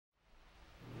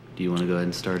Do you want to go ahead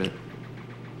and start it?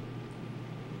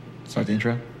 Start the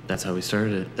intro? That's how we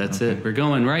started it. That's it. We're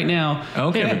going right now.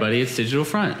 Okay. Hey, everybody. It's Digital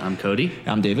Front. I'm Cody.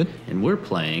 I'm David. And we're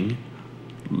playing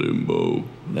Limbo.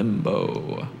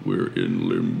 Limbo. We're in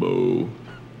Limbo.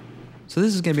 So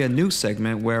this is going to be a new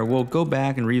segment where we'll go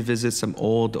back and revisit some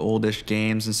oldish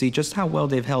games and see just how well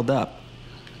they've held up.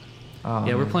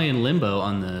 Yeah, we're playing Limbo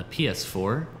on the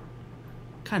PS4.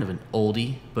 Kind of an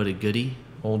oldie, but a goodie.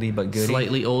 Oldie but goodie.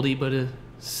 Slightly oldie, but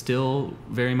still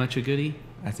very much a goodie.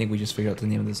 I think we just figured out the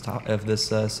name of this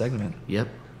segment. Yep.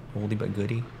 Oldie but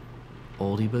goodie.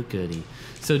 Oldie but goodie.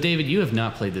 So, David, you have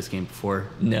not played this game before.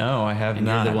 No, I have and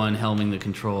not. You're the one helming the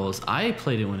controls. I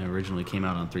played it when it originally came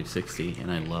out on 360,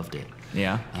 and I loved it.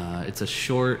 Yeah. It's a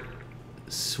short,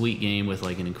 sweet game with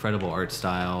like an incredible art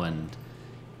style, and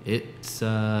it's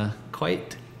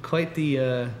quite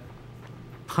the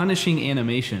punishing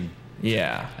animation.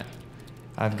 Yeah.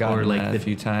 I've gotten that a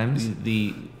few times.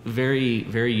 The very,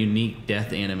 very unique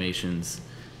death animations,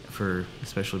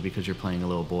 especially because you're playing a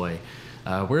little boy.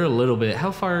 We're a little bit. How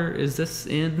far is this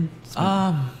in?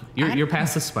 You're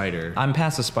past the spider. I'm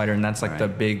past the spider, and that's like the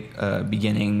big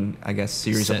beginning, I guess,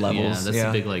 series of levels. Yeah, that's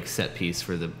the big like set piece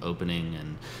for the opening,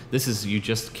 and this is you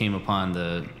just came upon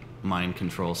the mind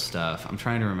control stuff. I'm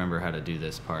trying to remember how to do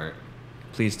this part.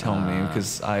 Please tell me,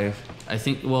 because I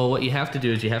think, well, what you have to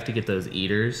do is you have to get those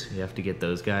eaters. You have to get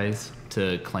those guys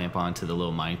to clamp onto the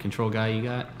little mind control guy you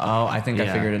got. Oh, I think I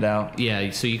figured it out.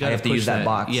 Yeah, so you got to use that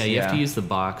box. Yeah, you have to use the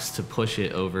box to push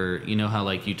it over. You know how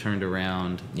like you turned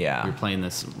around. Yeah. You're playing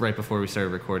this right before we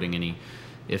started recording, and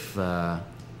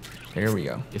here we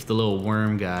go. If the little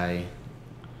worm guy,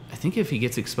 I think if he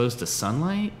gets exposed to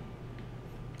sunlight.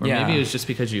 Or maybe it was just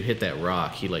because you hit that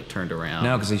rock, he like turned around.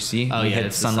 No, because you see, he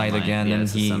hit sunlight again, and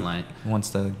he wants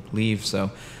to leave.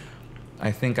 So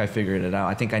I think I figured it out.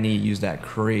 I think I need to use that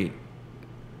crate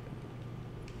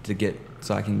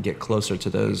so I can get closer to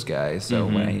those guys. So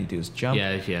what I need to do is jump.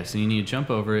 Yeah. So you need to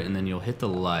jump over it, and then you'll hit the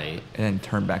light. And then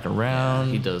turn back around.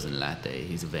 He doesn't latte.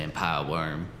 He's a vampire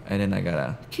worm. And then I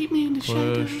gotta keep me in the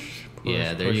shadow.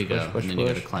 Yeah, there you go. Push, and then you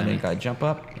gotta climb. And then you gotta jump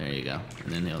up. There you go.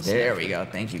 And then he'll. There we go.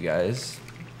 Thank you guys.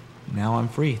 Now I'm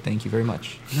free. Thank you very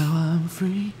much. Now I'm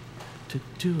free to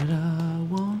do what I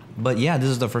want. But yeah, this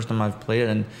is the first time I've played it,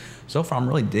 and so far I'm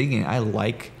really digging it. I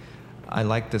like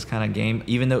this kind of game,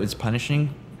 even though it's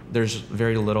punishing. There's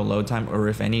very little load time, or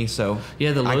if any. So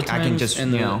yeah, the load times I can just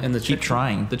and keep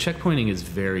trying. The checkpointing is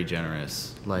very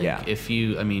generous. Like if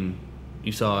you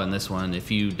saw in this one, if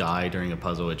you die during a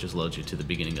puzzle, it just loads you to the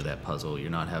beginning of that puzzle. You're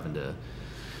not having to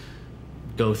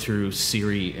go through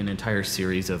an entire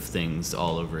series of things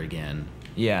all over again.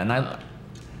 Yeah, and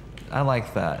I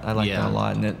like that. I like that a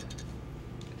lot.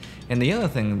 And the other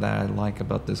thing that I like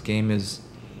about this game is,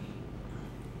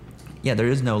 there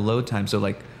is no load time. So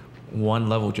like one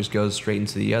level just goes straight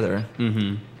into the other.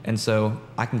 Mm-hmm. And so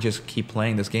I can just keep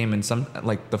playing this game. And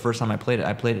like the first time I played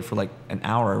it for like an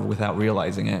hour without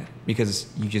realizing it,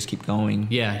 because you just keep going.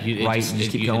 Yeah, you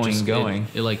just keep going.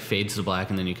 It like fades to black,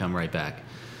 and then you come right back.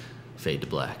 Fade to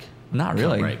black. Not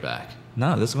really. Come right back.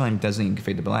 No, this one doesn't even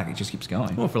fade to black. It just keeps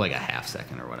going. Well, for like a half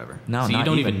second or whatever. No, so you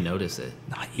don't even notice it.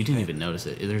 You didn't even notice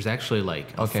it. There's actually like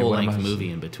a full-length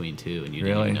movie in between too, and you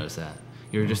didn't even notice that.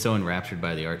 You were just so enraptured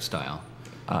by the art style.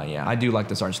 Yeah, I do like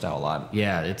this art style a lot.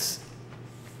 Yeah, it's.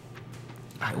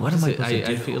 What am I supposed to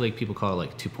do? I feel like people call it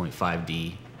like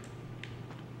 2.5D.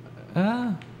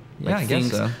 Yeah, I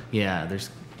guess so. Yeah, there's.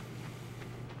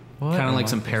 Kind of like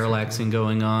some parallaxing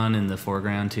going on in the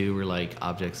foreground too, where like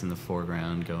objects in the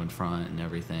foreground go in front and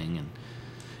everything, and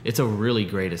it's a really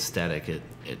great aesthetic. It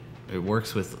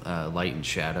works with light and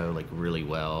shadow like really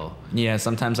well. Yeah,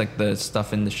 sometimes like the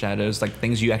stuff in the shadows, like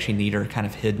things you actually need, are kind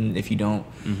of hidden if you don't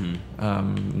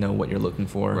know what you're looking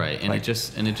for. Right, and it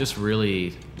just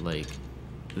really like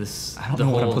this. I don't know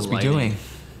what I'm supposed to be doing.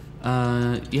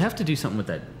 You have to do something with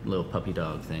that little puppy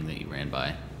dog thing that you ran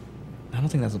by. I don't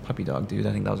think that's a puppy dog, dude.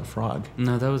 I think that was a frog.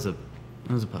 No, that was a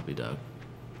puppy dog.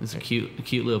 It's a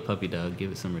cute little puppy dog.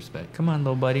 Give it some respect. Come on,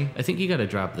 little buddy. I think you got to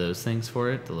drop those things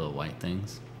for it, the little white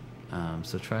things.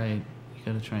 So you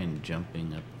got to try and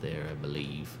jumping up there, I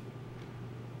believe,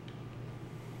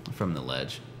 from the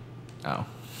ledge. Oh.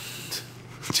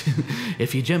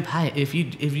 If you jump high, if you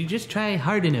just try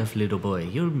hard enough, little boy,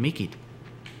 you'll make it.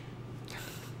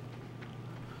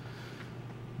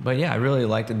 But yeah, I really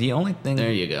liked it. The only thing...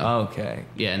 There you go. Okay.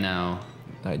 Yeah, now...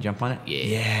 Did I jump on it?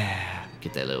 Yeah.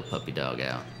 Get that little puppy dog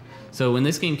out. So when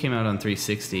this game came out on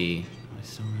 360... I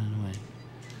still ran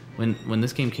away. When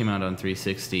this game came out on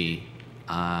 360...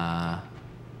 Oh,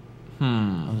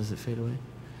 does it fade away?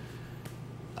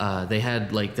 They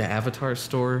had like the Avatar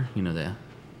store, you know,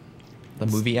 The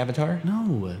movie Avatar?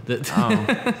 No.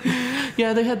 Oh.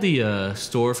 Yeah, they had the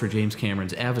store for James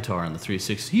Cameron's Avatar on the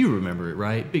 360. You remember it,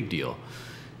 right? Big deal.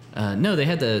 No, they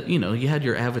had you had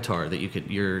your avatar that you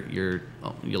could, your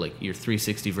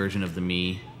 360 version of the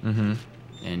Me,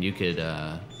 and you could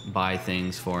buy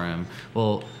things for him.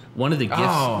 Well, one of the gifts,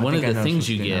 one of the things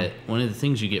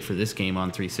you get for this game on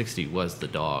 360 was the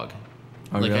dog.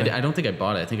 Oh, really? I don't think I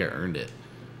bought it. I think I earned it.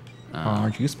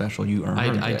 Aren't you special? You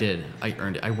earned it. I did. I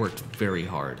earned it. I worked very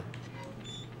hard.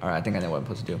 All right, I think I know what I'm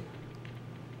supposed to do.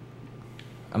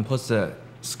 I'm supposed to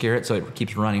scare it so it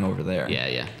keeps running over there.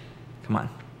 Yeah. Come on.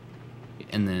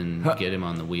 And then get him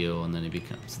on the wheel, and then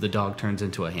the dog turns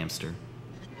into a hamster.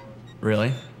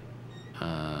 Really?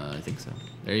 I think so.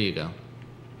 There you go.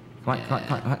 Come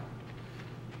on.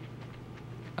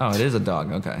 Oh, it is a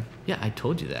dog. Okay. Yeah, I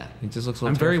told you that. It just looks a little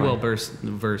I'm very well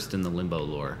terrifying. versed in the Limbo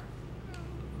lore.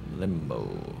 Limbo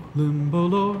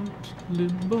lore.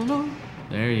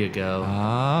 There you go.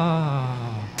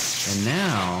 Ah. And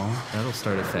now that'll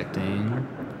start affecting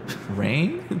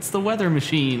Rain? It's the weather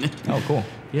machine. Oh, cool.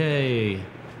 Yay.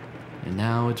 And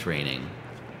now it's raining.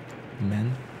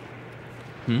 Men?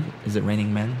 Is it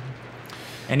raining men?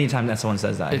 Anytime that someone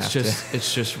says that, it's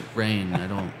just rain.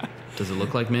 Does it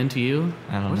look like men to you?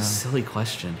 I don't know. What a silly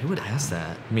question. Who would ask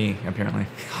that? Me, apparently.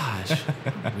 Gosh,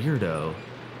 weirdo.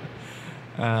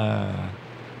 I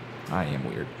am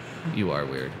weird. You are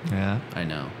weird. Yeah. I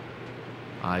know.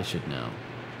 I should know.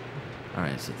 All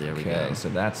right, so there we go. Okay, so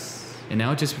that's... And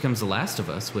now it just becomes The Last of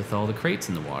Us with all the crates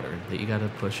in the water that you got to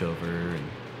push over. And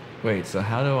wait, so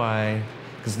how do I...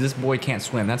 Because this boy can't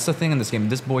swim. That's the thing in this game.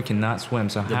 This boy cannot swim,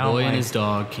 so the how... boy and his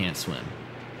dog can't swim.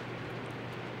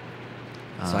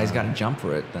 So he's got to jump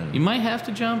for it, then. You might have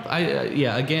to jump.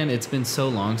 Yeah, again, it's been so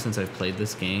long since I've played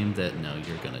this game that, no,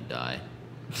 you're going to die.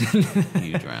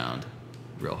 You drowned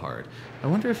real hard. I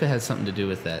wonder if it has something to do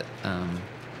with that.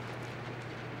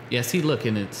 Yeah, see, look,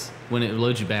 and when it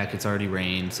loads you back, it's already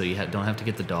rained, so you don't have to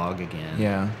get the dog again.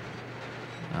 Yeah.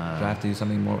 Do I have to do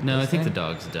something more? No, I think the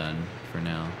dog's done for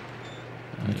now.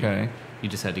 Okay. You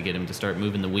just had to get him to start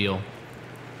moving the wheel.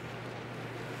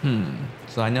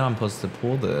 So I know I'm supposed to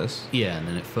pull this. Yeah, and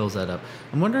then it fills that up.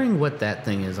 I'm wondering what that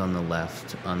thing is on the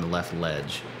left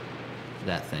ledge.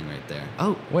 That thing right there.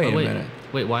 Oh, wait a minute.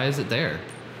 Wait, why is it there?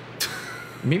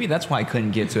 Maybe that's why I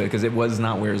couldn't get to it, because it was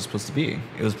not where it was supposed to be.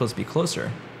 It was supposed to be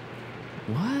closer.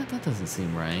 What? That doesn't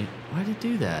seem right. Why did it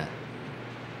do that?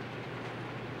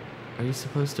 Are you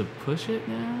supposed to push it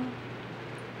now?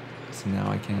 So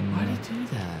now I can... Why did it do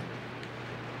that?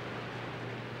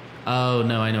 Oh,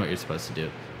 no, I know what you're supposed to do.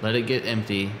 Let it get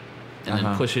empty, and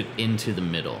then push it into the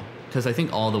middle. Because I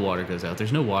think all the water goes out.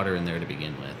 There's no water in there to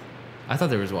begin with. I thought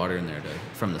there was water in there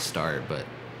from the start, but...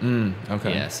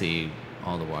 okay. Yeah, see,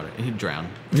 all the water. He'd drown.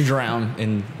 You drown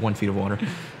in 1 feet of water.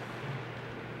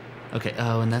 Okay,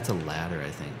 oh, and that's a ladder, I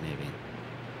think, maybe.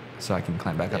 So I can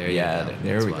climb back up. There Yeah, you go.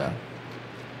 there we go.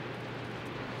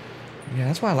 Yeah,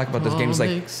 that's what I like about this game. Is like,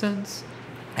 makes sense.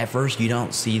 At first you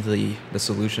don't see the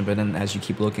solution, but then as you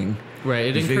keep looking, right,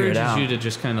 it you figure it out. encourages you to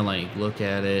just kind of like look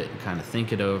at it and kind of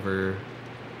think it over.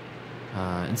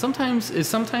 And sometimes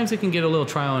it can get a little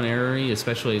trial and error-y,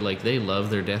 especially like they love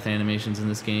their death animations in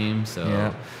this game,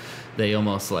 so they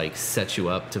almost like set you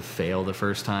up to fail the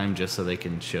first time just so they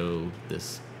can show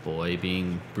this boy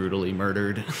being brutally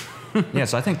murdered. Yeah,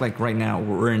 so I think like right now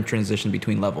we're in transition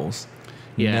between levels.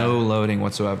 Yeah. No loading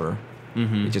whatsoever.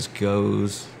 It just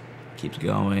goes, keeps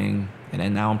going, and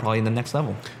then now I'm probably in the next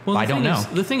level. Well, I don't know.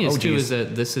 The thing is, too, is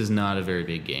that this is not a very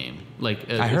big game. Like,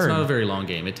 it's not a very long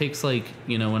game. It takes, like,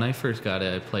 when I first got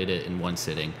it, I played it in one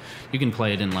sitting. You can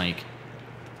play it in, like,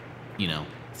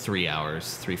 3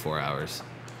 hours, 4 hours.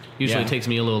 Usually it takes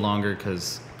me a little longer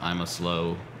because I'm a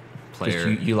slow player.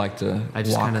 You like to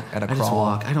walk at a crawl. I just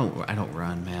walk. I don't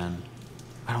run, man.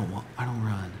 I don't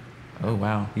run. Oh,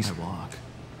 wow. I walk.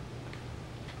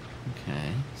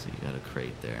 Okay, so you got a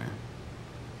crate there.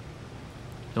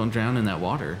 Don't drown in that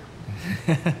water.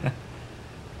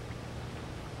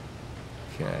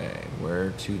 Okay,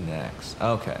 where to next?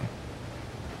 Okay.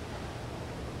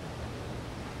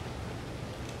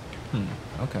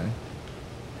 Okay.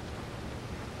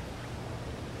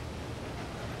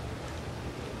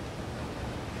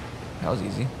 That was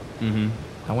easy.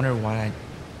 I wonder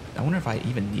if I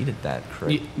even needed that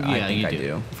crate. I think I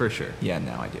do. For sure. Yeah,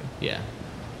 now I do. Yeah.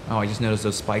 Oh, I just noticed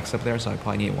those spikes up there, so I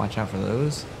probably need to watch out for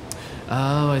those.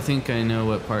 Oh, I think I know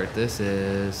what part this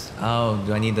is. Oh,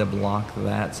 do I need to block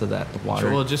that so that the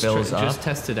water fills up? Just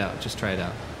test it out. Just try it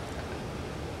out.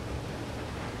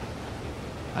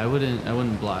 I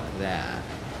wouldn't block that.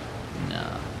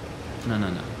 No.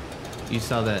 You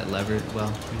saw that lever?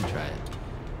 Well, you can try it.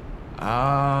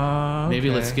 Maybe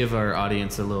Okay. let's give our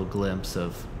audience a little glimpse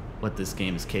of what this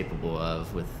game is capable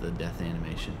of with the death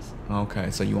animations. Okay,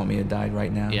 so you want me to die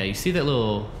right now? Yeah, you see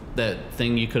that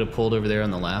thing you could have pulled over there on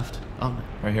the left? Oh,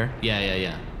 Right here?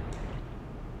 yeah.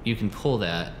 You can pull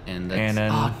that, and that's... And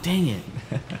then- oh, dang it.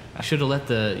 You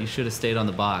should have stayed on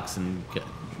the box and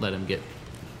let him get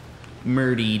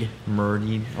murdered.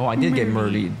 Murdered. Oh, I did get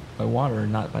Murdered. murdered by water,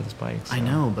 not by the spikes. I so.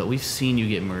 know, but we've seen you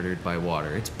get murdered by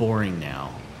water. It's boring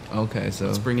now. Okay, so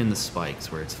Let's bring in the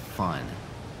spikes where it's fun.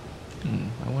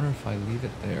 I wonder if I leave it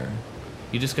there.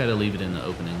 You just got to leave it in the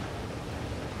opening.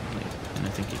 And I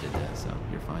think you did that, so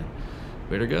you're fine.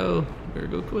 Better go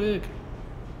quick.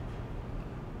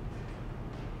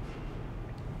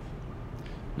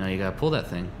 Now you gotta pull that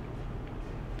thing.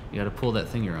 You gotta pull that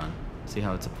thing you're on. See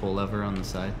how it's a pull lever on the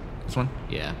side? This one?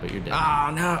 Yeah, but you're dead.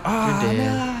 Oh no! Oh You're dead.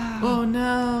 no! Oh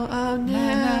no! Oh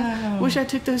no! No. Wish I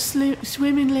took those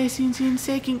swimming lessons in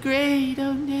 2nd grade.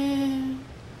 Oh no!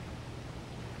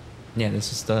 Yeah,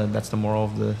 that's the moral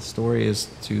of the story is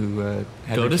to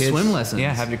have Go your to kids, swim lessons.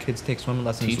 Yeah, have your kids take swim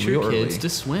lessons Teach real your kids early. to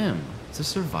swim. It's a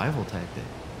survival tactic.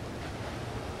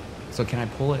 So can I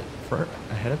pull it for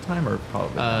ahead of time or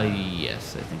probably? not?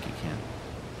 Yes, I think you can.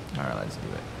 All right, let's do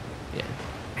it. Yeah.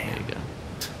 There you go.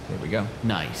 There we go.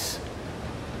 Nice.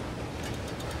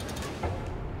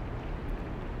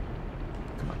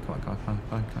 Come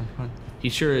on. He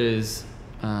sure is.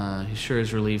 He sure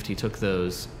is relieved he took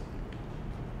those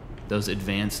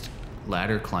advanced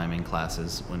ladder climbing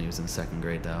classes when he was in 2nd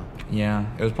grade, though. Yeah,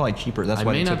 it was probably cheaper. That's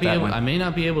why I they took that one. may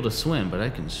not be able to swim, but I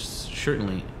can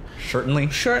certainly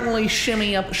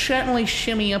shimmy up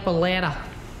a ladder.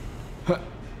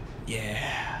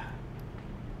 Yeah.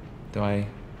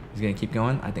 He's gonna keep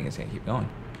going? I think it's gonna keep going.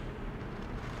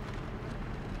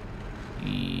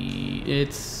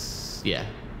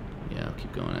 I'll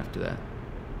keep going after that.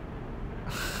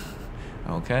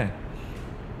 Okay.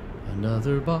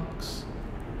 Another box,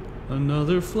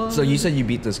 another fly. So you said you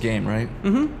beat this game, right?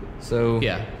 Mm-hmm. So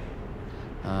Yeah.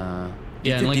 do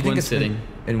you In thi- like do you think one it's been sitting.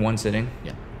 in one sitting.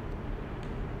 Yeah.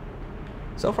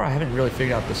 So far, I haven't really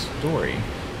figured out the story.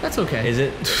 That's okay.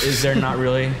 Is there not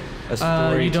really a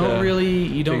story? You don't to really.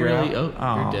 figure out? Oh,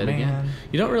 Oh, you're dead again. man.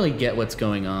 You don't really get what's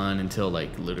going on until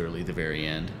like literally the very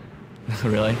end.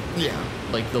 Really? Yeah.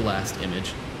 Like the last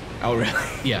image. Oh, really?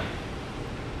 Yeah.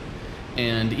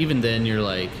 And even then, you're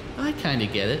like, I kind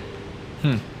of get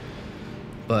it.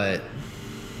 But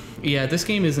yeah, this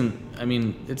game isn't. I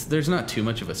mean, there's not too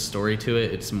much of a story to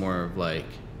it. It's more of like,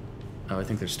 oh, I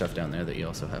think there's stuff down there that you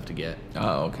also have to get.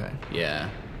 Oh, okay. Yeah.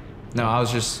 No, I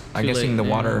was just. I'm Too guessing late.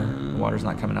 the water's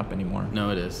not coming up anymore. No,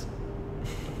 it is.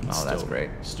 Oh, that's great.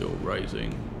 Still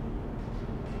rising.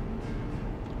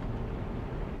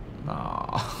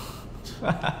 Oh.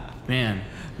 Man,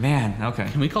 Okay.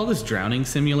 can we call this Drowning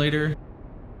Simulator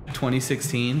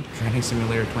 2016? Training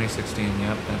Simulator 2016.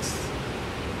 Yep, that's.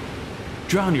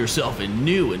 Drown yourself in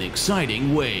new and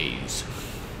exciting ways.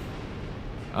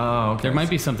 Oh, okay. There might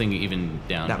be something even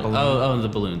down. That balloon. Oh, the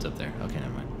balloon's up there. Okay,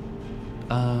 never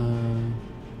mind.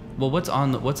 Well, what's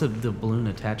the balloon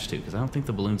attached to? Because I don't think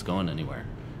the balloon's going anywhere.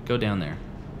 Go down there.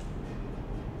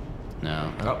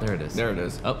 No. Oh, there it is. There it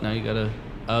is. Oh, now you gotta.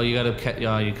 Oh, you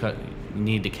gotta. You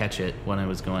need to catch it when it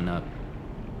was going up.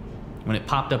 When it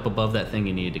popped up above that thing,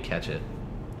 you needed to catch it.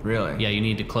 Really? Yeah, you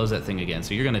need to close that thing again.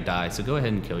 So you're gonna die. So go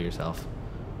ahead and kill yourself.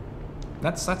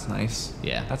 That's nice.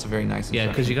 Yeah. That's a very nice. Yeah,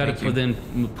 because you got instruction. to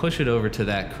Thank you. then push it over to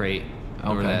that crate,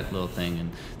 over Okay. that little thing, and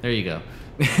there you go.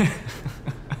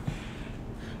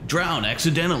 Drown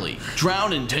accidentally.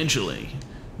 Drown intentionally.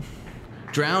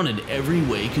 Drown in every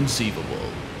way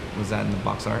conceivable. Was that in the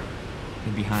box art?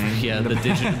 Behind? Yeah, in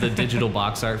the digital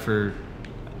box art for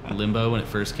Limbo when it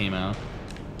first came out.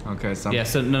 Okay, so. Yeah,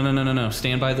 so no.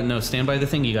 Stand by the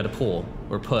thing you got to pull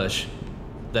or push.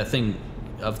 That thing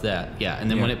of that. Yeah, and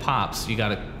then when Yeah. it pops,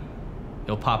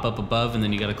 it'll pop up above, and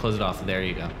then you got to close it off. There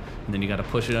you go. And then you got to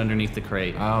push it underneath the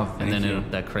crate. Oh, and thank then you.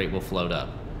 that crate will float up.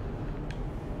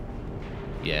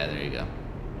 Yeah, there you go.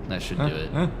 That should do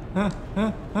it.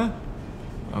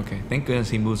 Okay, thank goodness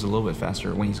he moves a little bit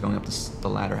faster when he's going up the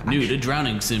ladder. New to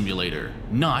Drowning Simulator.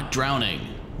 Not drowning.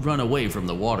 Run away from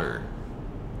the water.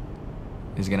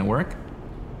 Is it gonna work?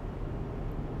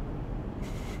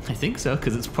 I think so,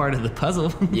 because it's part of the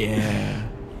puzzle. Yeah.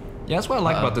 Yeah, that's what I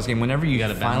like about this game. Whenever you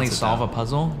gotta finally balance it solve a out.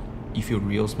 puzzle, you feel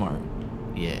real smart.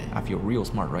 Yeah. I feel real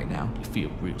smart right now. You feel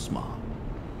real smart.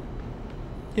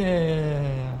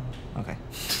 Yeah. Okay.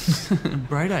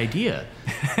 Bright idea.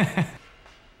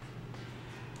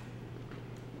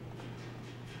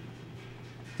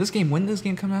 When did this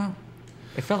game come out?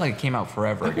 It felt like it came out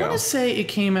forever I ago. want to say it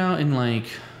came out in like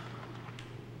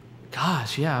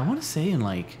Gosh, yeah, I want to say in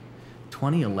like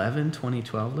 2011,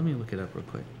 2012. Let me look it up real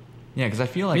quick. Yeah, because I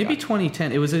feel like maybe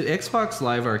 2010. It was an Xbox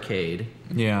Live Arcade.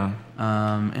 Yeah.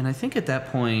 And I think at that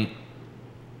point,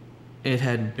 it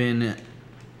had been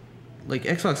like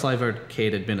Xbox Live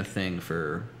Arcade had been a thing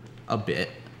for a bit,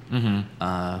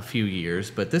 a few years,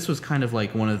 but this was kind of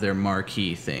like one of their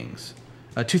marquee things.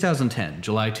 2010,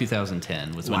 July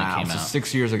 2010 was when it came out.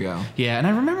 6 years ago. Yeah, and I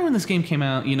remember when this game came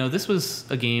out, you know, this was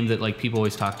a game that like people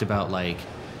always talked about, like,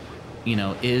 you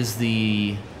know, is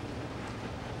the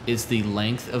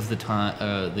length of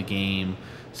the game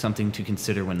something to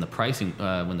consider when the pricing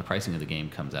of the game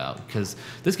comes out? Because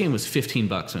this game was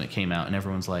 $15 when it came out, and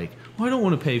everyone's like, well, I don't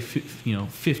want to pay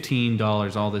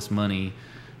 $15 all this money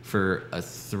for a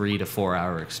 3 to 4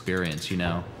 hour experience, you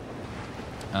know.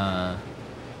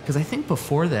 Because I think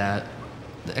before that,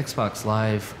 the Xbox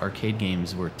Live arcade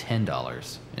games were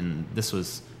 $10, and this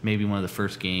was maybe one of the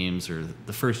first games or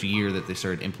the first year that they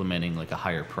started implementing like a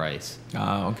higher price.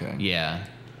 Oh, okay. Yeah.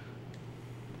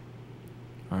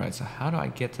 All right. So how do I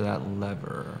get to that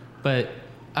lever? But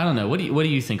I don't know. What do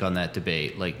you think on that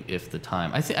debate? Like, if the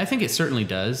time, I think it certainly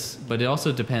does, but it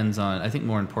also depends on. I think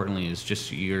more importantly is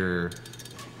just your,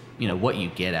 you know, what you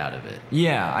get out of it.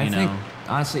 Yeah, I think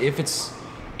honestly, if it's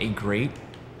a great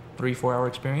 3-4 hour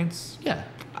experience, yeah,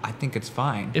 I think it's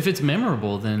fine. If it's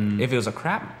memorable, then if it was a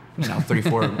crap,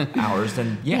 3-4 hours,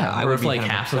 then I or would if be like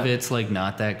kind of half upset. of it's like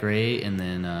not that great, and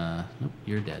then nope,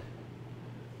 you're dead.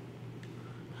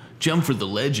 Jump for the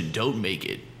ledge and don't make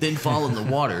it, then fall in the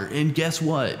water, and guess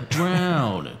what?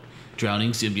 Drown.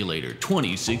 Drowning Simulator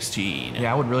 2016.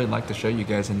 Yeah, I would really like to show you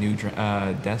guys a new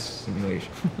death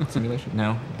simulation.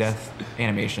 No, death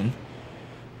animation.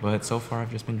 But so far,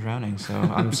 I've just been drowning, so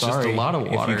I'm It's sorry. just a lot of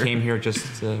water. If you came here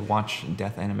just to watch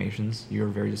death animations, you're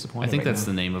very disappointed. I think right that's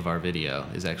now. the name of our video,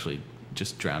 is actually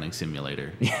just Drowning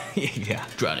Simulator. Yeah.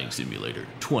 Drowning Simulator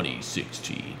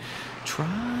 2016.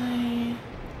 Try.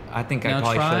 I think I Now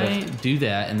probably try, should have. do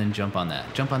that, and then jump on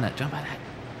that. Jump on that. Jump on that.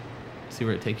 See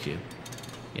where it takes you.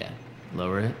 Yeah.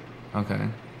 Lower it. Okay.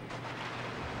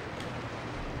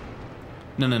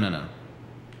 No.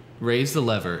 Raise the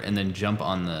lever, and then jump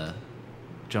on the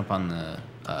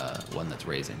one that's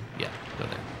raising. Yeah, go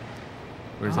there.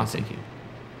 Where does that Awesome. take you?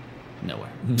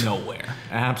 Nowhere. Nowhere.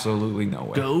 Absolutely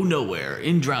nowhere. Go nowhere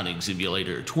in Drowning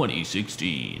Simulator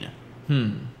 2016.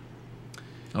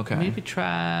 Okay. Maybe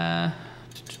try.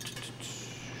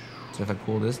 So if I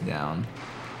pull this down.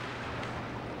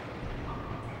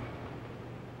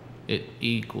 It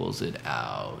equals it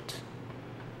out.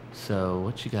 So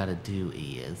what you gotta do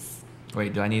is.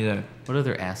 Wait, do I need to... What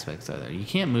other aspects are there? You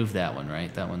can't move that one,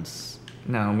 right? That one's.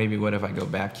 No, maybe what if I go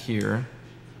back here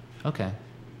Okay.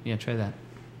 Yeah, try that.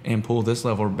 and pull this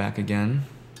lever back again?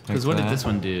 Because like what did that? this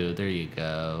one do? There you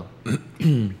go.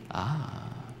 Ah.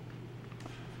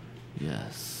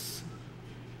 Yes.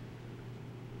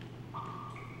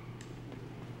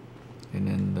 And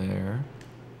then there.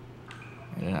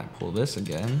 And then I pull this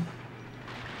again.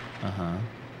 Uh-huh.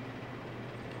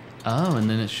 Oh, and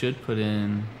then it should put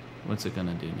in... What's it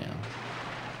gonna do now?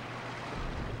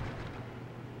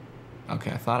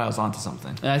 Okay, I thought I was onto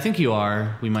something. I think you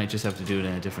are. We might just have to do it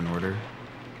in a different order.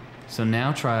 So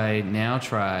now try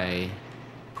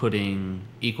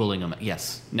equaling them.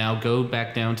 Yes. Now go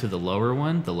back down to the lower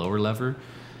one, the lower lever.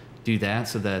 Do that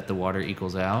so that the water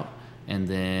equals out. And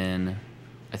then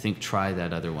I think try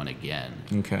that other one again.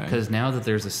 Okay. Because now that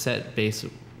there's a set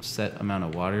amount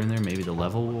of water in there, maybe the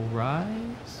level will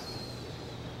rise?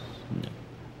 No.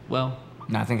 Well.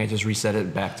 No, I think I just reset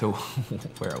it back to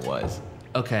where it was.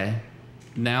 Okay.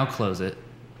 Now close it.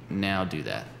 Now do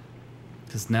that.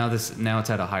 Because now it's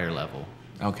at a higher level.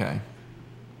 Okay.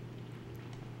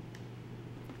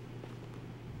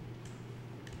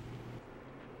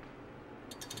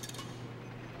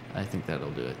 I think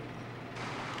that'll do it.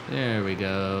 There we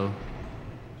go.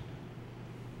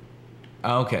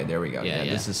 Okay, there we go. Yeah.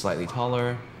 This is slightly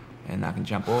taller, and I can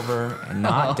jump over and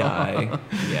not die.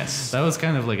 Yes. That was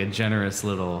kind of like a generous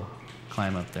little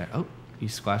climb up there. Oh, you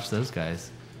squashed those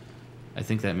guys. I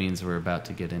think that means we're about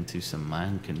to get into some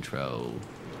mind control.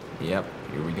 Yep.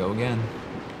 Here we go again.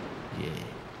 Yeah.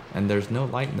 And there's no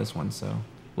light in this one, so.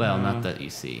 Well, not that you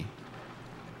see.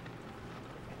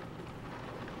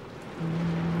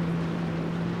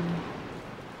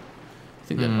 I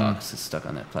think that box is stuck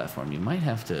on that platform. You might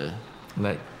have to...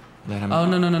 Let him. Oh,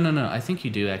 no. I think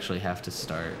you do actually have to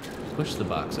start. Push the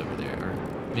box over there. Or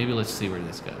maybe let's see where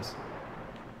this goes.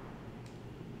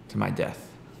 To my death.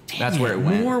 Dang That's where it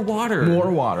went. More water.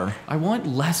 More water. I want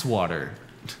less water.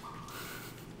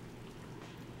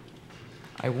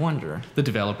 I wonder. The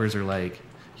developers are like,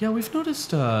 Yeah, we've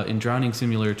noticed in Drowning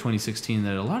Simulator 2016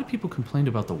 that a lot of people complained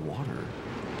about the water.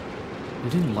 They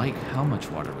didn't like how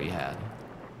much water we had.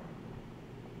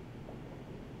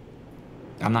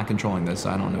 I'm not controlling this, so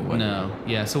I don't know what. No.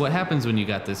 Yeah, so what happens when you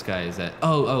got this guy is that...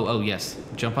 Oh, yes.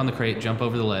 Jump on the crate, jump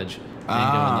over the ledge, and go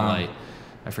in the light.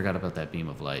 I forgot about that beam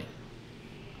of light.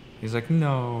 He's like,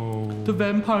 no. The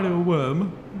vampire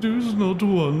worm does not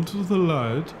want the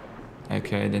light.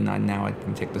 Okay, then now I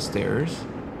can take the stairs.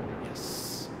 Yes.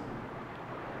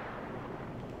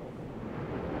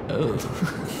 Oh.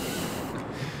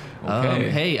 Okay.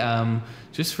 Hey,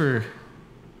 just for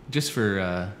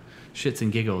shits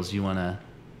and giggles, you wanna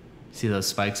see those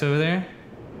spikes over there?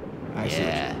 I see.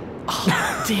 Yeah.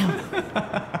 Oh, damn.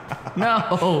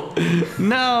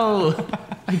 No.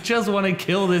 I just want to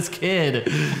kill this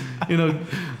kid. You know,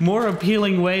 more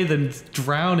appealing way than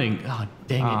drowning. Oh,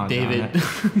 dang it, David.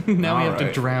 Now we have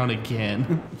to drown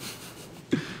again.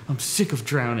 I'm sick of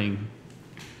drowning.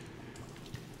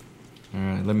 All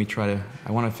right, let me try to.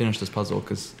 I want to finish this puzzle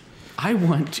because I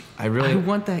want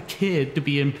that kid to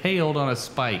be impaled on a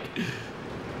spike.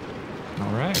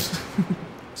 All right.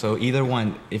 So either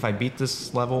one, if I beat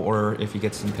this level or if he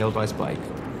gets impaled by a spike,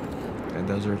 and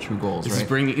those are true goals,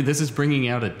 right? This is bringing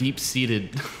out a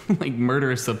deep-seated, like,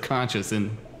 murderous subconscious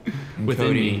within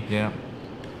Cody, me. Yeah.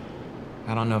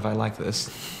 I don't know if I like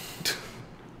this.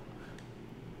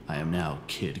 I am now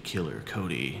Kid Killer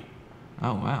Cody.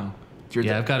 Oh wow.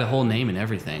 I've got a whole name and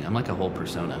everything. I'm like a whole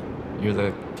persona. You're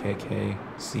the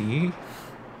KKC?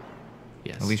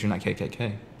 Yes. At least you're not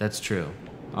KKK. That's true.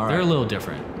 All right. They're a little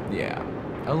different. Yeah,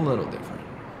 a little different.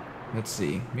 Let's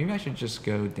see. Maybe I should just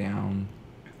go down.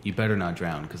 You better not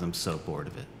drown, because I'm so bored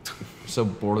of it. I'm so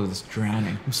bored of this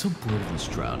drowning. I'm so bored of this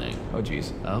drowning. Oh,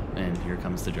 jeez. Oh, and here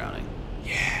comes the drowning.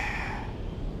 Yeah.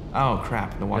 Oh,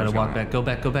 crap. The water's gotta walk back. Go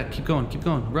back. Keep going.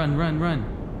 Run.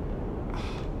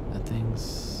 That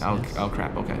thing's... Oh,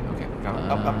 crap. Okay. Got it.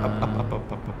 Up.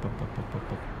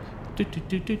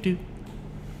 Do.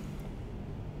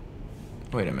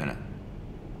 Wait a minute.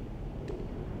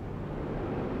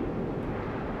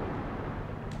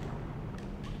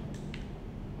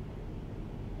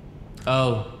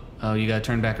 Oh, you gotta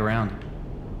turn back around.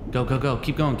 Go.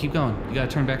 Keep going. You gotta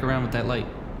turn back around with that light.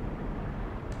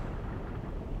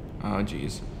 Oh,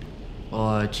 jeez.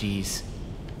 Oh,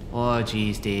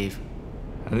 jeez, Dave.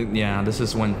 I think, yeah, this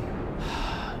is when...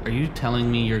 Are you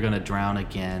telling me you're gonna drown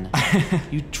again?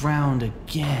 You drowned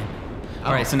again. Oh.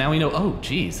 All right, so now we know. Oh,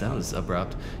 geez, that was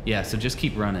abrupt. Yeah, so just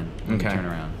keep running. Okay. Turn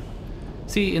around.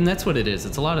 See, and that's what it is.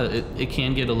 It's a lot of it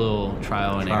can get a little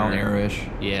trial and error-ish.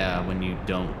 Yeah, when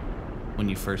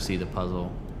you first see the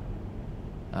puzzle.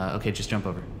 Okay, just jump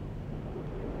over.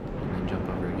 And then jump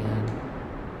over again.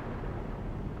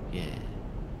 Yeah.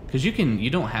 Because you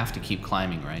don't have to keep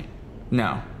climbing, right?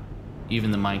 No.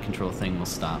 Even the mind control thing will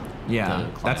stop. Yeah,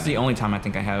 that's the only time I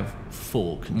think I have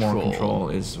full control. More control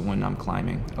is when I'm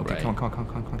climbing. Okay, right. come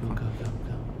on. Go.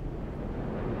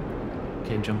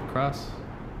 Okay, jump across.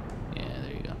 Yeah,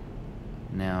 there you go.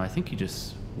 Now I think you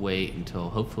just wait until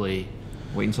hopefully.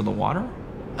 Wait until the water?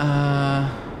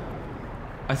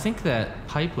 I think that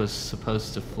pipe was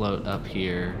supposed to float up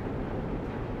here.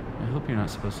 I hope you're not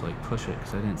supposed to like push it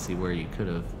because I didn't see where you could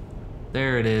have.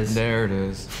 There it is. There it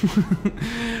is.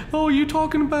 Oh, you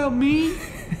talking about me?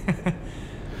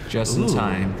 Just in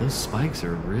time. Those spikes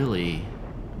are really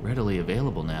readily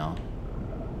available now.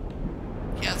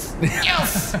 Yes!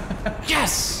 Yes!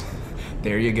 Yes!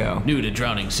 There you go. New to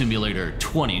Drowning Simulator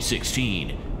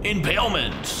 2016.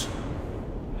 Impalement!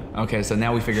 Okay, so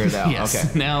now we figured it out. Yes,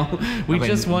 okay. Now we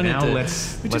just wanted to.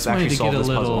 Let's actually solve this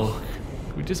puzzle.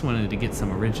 We just wanted to get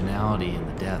some originality in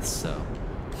the deaths, so.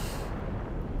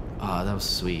 Ah, that was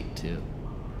sweet too.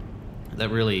 That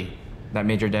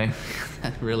made your day?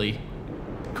 That really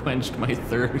quenched my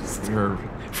thirst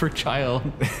for child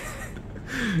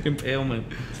impalement.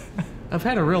 I've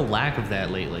had a real lack of that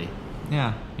lately.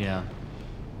 Yeah. Yeah.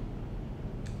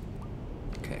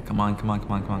 Okay, come on.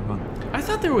 I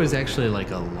thought there was actually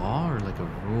like a law or like a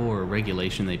rule or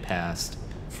regulation they passed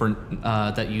for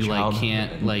that you like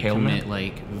can't like commit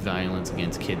like violence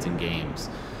against kids in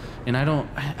games. And I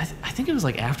think it was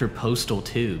like after Postal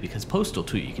 2, because Postal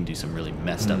 2 you can do some really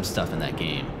messed up stuff in that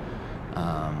game.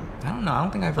 I don't know. I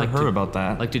don't think I've ever heard about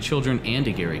that. Like to children and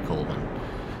to Gary Coleman.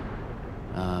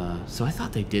 So I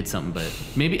thought they did something, but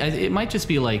maybe it might just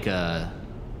be like an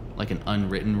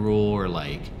unwritten rule or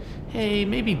like, hey,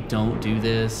 maybe don't do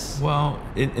this. Well,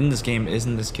 in this game,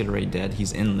 isn't this kid already dead?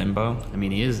 He's in limbo. I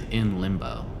mean, he is in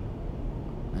limbo.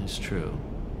 That's true.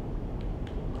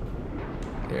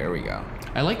 There we go.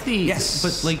 I like the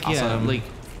but like awesome. Yeah, like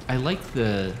I like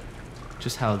the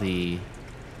just how the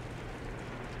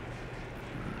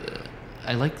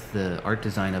I like the art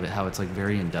design of it, how it's like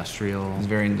very industrial. It's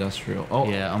very industrial. Oh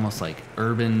yeah, almost like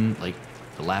urban, like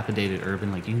dilapidated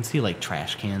urban. Like you can see like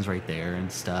trash cans right there and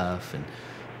stuff, and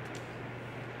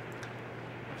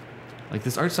like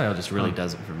this art style just really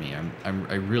does it for me.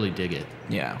 I really dig it.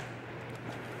 Yeah.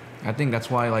 I think that's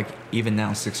why, like, even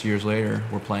now, 6 years later,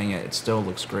 we're playing it. It still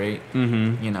looks great.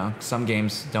 Mm-hmm. You know, some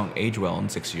games don't age well in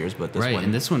 6 years, but this one,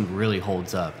 and this one really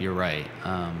holds up. You're right.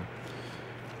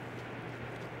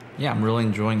 Yeah, I'm really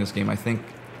enjoying this game. I think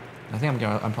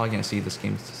I'm probably gonna see this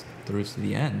game through to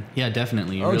the end. Yeah,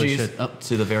 definitely. You really should. Oh,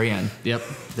 to the very end. Yep,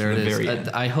 there it is.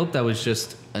 I hope that was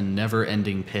just a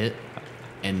never-ending pit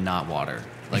and not water.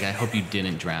 Like, I hope you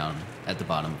didn't drown at the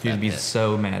bottom of that pit. You'd be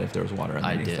so mad if there was water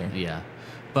underneath there. I did, yeah.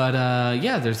 But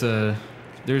yeah,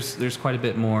 there's quite a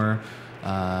bit more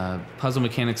puzzle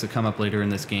mechanics that come up later in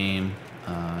this game.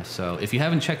 So if you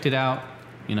haven't checked it out,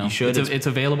 you know, it's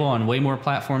available on way more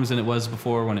platforms than it was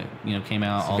before when it came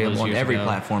out. It's available on every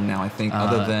platform now, I think,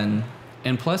 other than.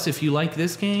 And plus, if you like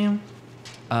this game,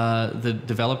 the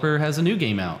developer has a new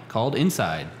game out called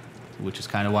Inside, which is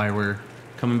kind of why we're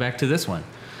coming back to this one.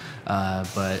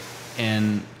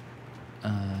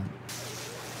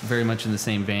 Very much in the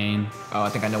same vein. Oh, I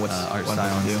think I know what's art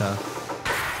style and stuff.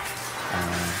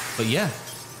 But yeah,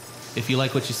 if you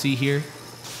like what you see here,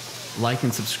 like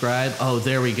and subscribe. Oh,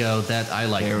 there we go. I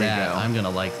like that. I'm gonna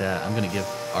like that. I'm gonna give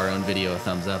our own video a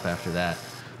thumbs up after that.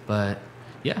 But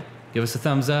yeah, give us a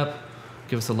thumbs up,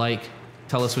 give us a like,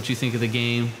 tell us what you think of the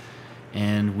game,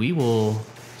 and we will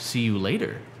see you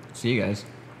later. See you guys.